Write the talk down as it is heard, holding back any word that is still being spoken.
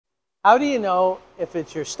How do you know if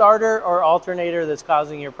it's your starter or alternator that's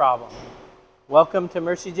causing your problem? Welcome to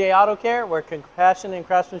Mercie J Auto Care, where compassion and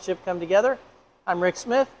craftsmanship come together. I'm Rick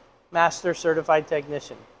Smith, Master Certified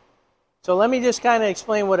Technician. So let me just kind of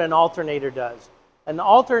explain what an alternator does. An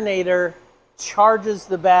alternator charges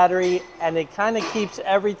the battery and it kind of keeps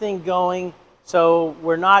everything going, so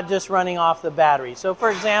we're not just running off the battery. So for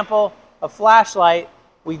example, a flashlight,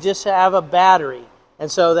 we just have a battery.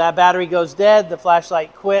 And so that battery goes dead, the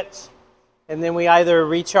flashlight quits, and then we either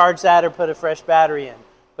recharge that or put a fresh battery in.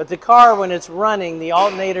 But the car, when it's running, the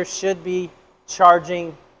alternator should be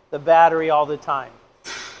charging the battery all the time.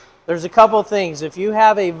 There's a couple things. If you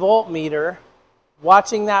have a voltmeter,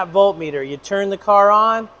 watching that voltmeter, you turn the car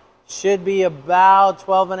on, should be about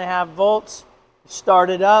 12.5 volts. Start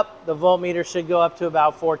it up, the voltmeter should go up to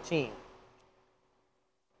about 14.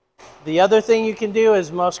 The other thing you can do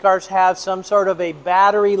is most cars have some sort of a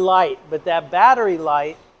battery light, but that battery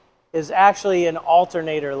light is actually an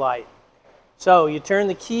alternator light. So you turn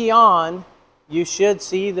the key on, you should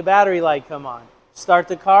see the battery light come on. Start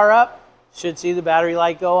the car up, should see the battery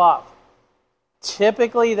light go off.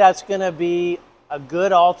 Typically that's going to be a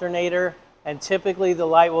good alternator, and typically the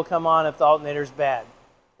light will come on if the alternator is bad.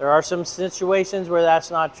 There are some situations where that's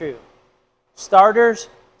not true. Starters,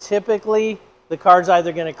 typically the car's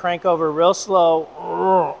either going to crank over real slow,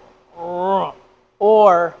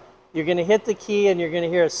 or you're going to hit the key and you're going to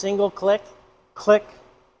hear a single click, click,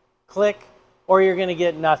 click, or you're going to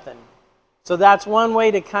get nothing. So that's one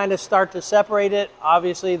way to kind of start to separate it.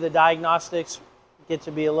 Obviously the diagnostics get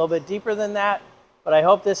to be a little bit deeper than that, but I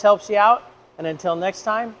hope this helps you out. And until next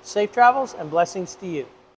time, safe travels and blessings to you.